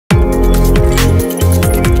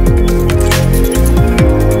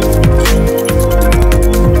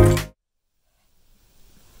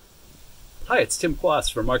it's Tim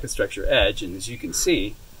Quast for Market Structure Edge, and as you can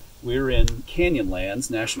see, we're in Canyonlands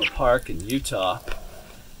National Park in Utah,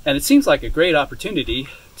 and it seems like a great opportunity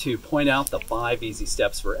to point out the 5 easy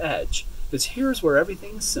steps for Edge, because here's where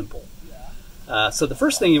everything is simple. So the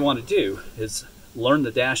first thing you want to do is learn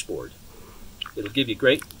the dashboard. It'll give you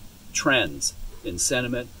great trends in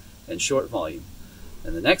sentiment and short volume.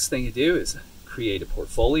 And the next thing you do is create a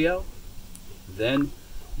portfolio. Then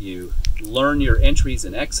you learn your entries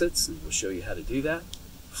and exits, and we'll show you how to do that.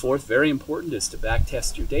 Fourth, very important, is to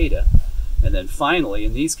backtest your data. And then finally,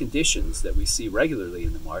 in these conditions that we see regularly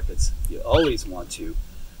in the markets, you always want to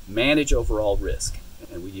manage overall risk.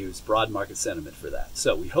 And we use broad market sentiment for that.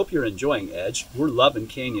 So we hope you're enjoying Edge. We're loving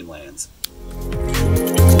Canyonlands.